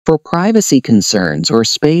For privacy concerns or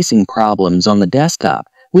spacing problems on the desktop,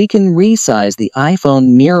 we can resize the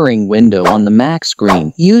iPhone mirroring window on the Mac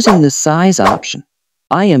screen using the size option.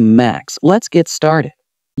 I am Max. Let's get started.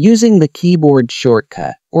 Using the keyboard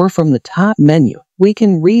shortcut or from the top menu, we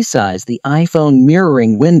can resize the iPhone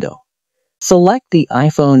mirroring window. Select the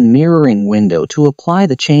iPhone mirroring window to apply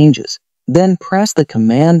the changes. Then press the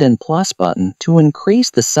Command and plus button to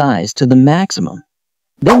increase the size to the maximum.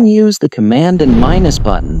 Then use the Command and minus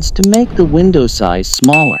buttons to make the window size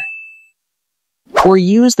smaller. Or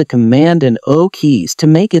use the Command and O keys to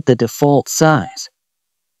make it the default size.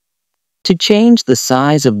 To change the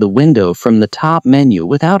size of the window from the top menu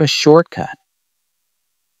without a shortcut,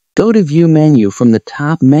 go to View menu from the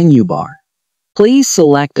top menu bar. Please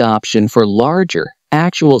select option for larger,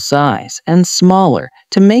 actual size, and smaller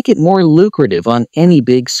to make it more lucrative on any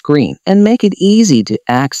big screen and make it easy to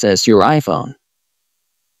access your iPhone.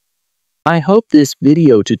 I hope this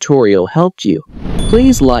video tutorial helped you.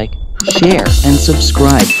 Please like, share, and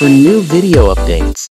subscribe for new video updates.